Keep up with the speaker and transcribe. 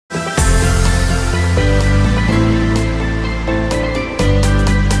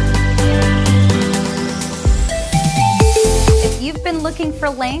Looking for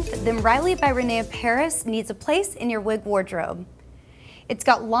length? Then Rylee by Rene of Paris needs a place in your wig wardrobe. It's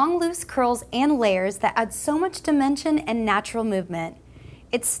got long, loose curls and layers that add so much dimension and natural movement.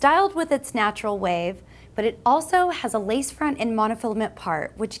 It's styled with its natural wave, but it also has a lace front and monofilament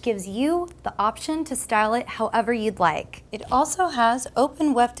part, which gives you the option to style it however you'd like. It also has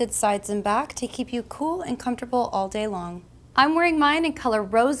open wefted sides and back to keep you cool and comfortable all day long. I'm wearing mine in color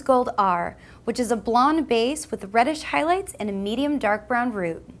Rose Gold R, which is a blonde base with reddish highlights and a medium dark brown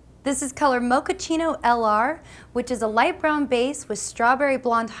root. This is color Mochaccino LR, which is a light brown base with strawberry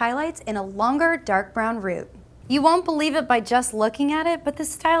blonde highlights and a longer dark brown root. You won't believe it by just looking at it, but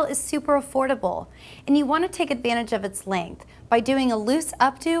this style is super affordable, and you want to take advantage of its length by doing a loose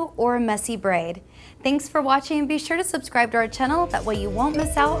updo or a messy braid. Thanks for watching, and be sure to subscribe to our channel, that way you won't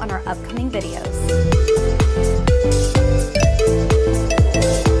miss out on our upcoming videos.